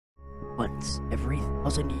once every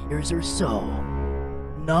 1,000 years or so,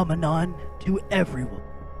 phenomenon to everyone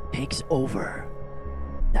takes over.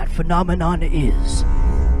 That phenomenon is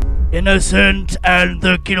Innocent and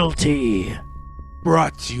the Guilty.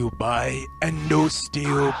 Brought to you by No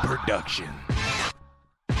Steel Production.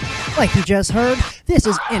 Like you just heard, this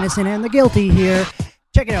is Innocent and the Guilty here.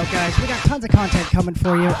 Check it out, guys. We got tons of content coming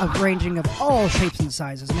for you, ranging of all shapes and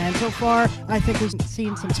sizes, man. So far, I think we've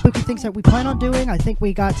seen some spooky things that we plan on doing. I think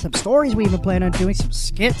we got some stories we even plan on doing, some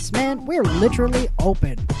skits, man. We're literally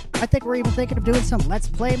open. I think we're even thinking of doing some Let's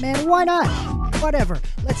Play, man. Why not? Whatever.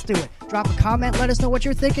 Let's do it. Drop a comment. Let us know what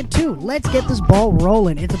you're thinking, too. Let's get this ball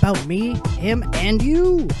rolling. It's about me, him, and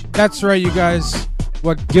you. That's right, you guys.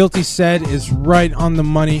 What Guilty said is right on the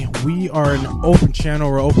money. We are an open channel.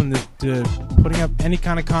 We're open to putting up any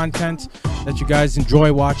kind of content that you guys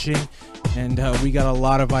enjoy watching. And we got a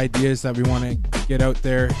lot of ideas that we want to get out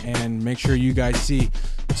there and make sure you guys see.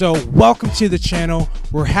 So welcome to the channel.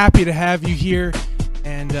 We're happy to have you here.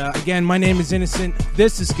 And again, my name is Innocent.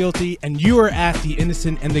 This is Guilty. And you are at the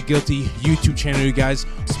Innocent and the Guilty YouTube channel, you guys.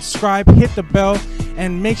 Subscribe, hit the bell,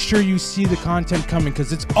 and make sure you see the content coming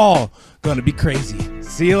because it's all going to be crazy.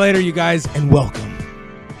 See you later, you guys, and welcome.